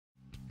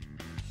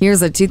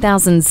Here's a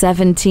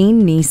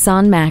 2017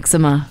 Nissan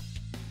Maxima.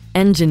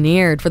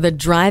 Engineered for the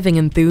driving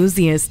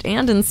enthusiast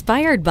and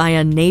inspired by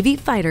a Navy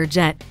fighter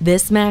jet,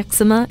 this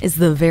Maxima is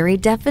the very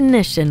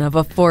definition of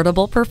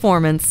affordable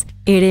performance.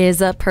 It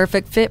is a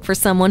perfect fit for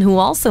someone who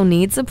also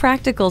needs a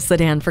practical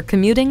sedan for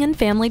commuting and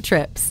family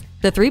trips.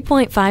 The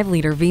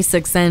 3.5-liter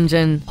V6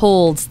 engine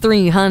holds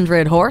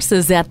 300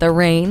 horses at the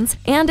reins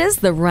and is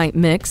the right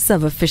mix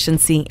of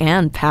efficiency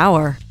and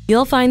power.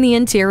 You'll find the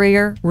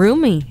interior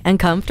roomy and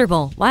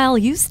comfortable while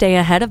you stay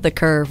ahead of the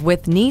curve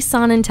with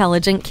Nissan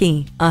Intelligent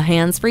Key, a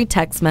hands-free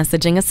text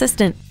messaging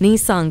assistant,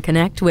 Nissan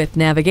Connect with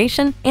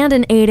navigation, and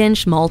an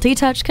 8-inch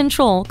multi-touch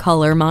control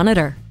color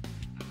monitor.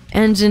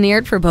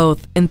 Engineered for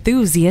both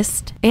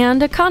enthusiast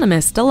and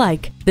economist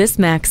alike, this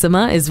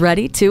Maxima is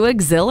ready to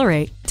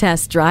exhilarate.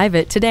 Test drive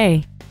it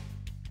today.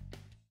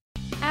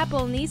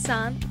 Apple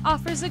Nissan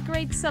offers a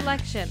great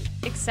selection,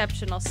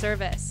 exceptional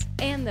service,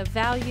 and the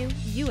value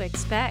you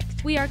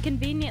expect. We are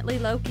conveniently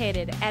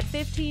located at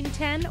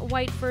 1510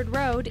 Whiteford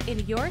Road in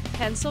York,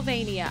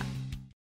 Pennsylvania.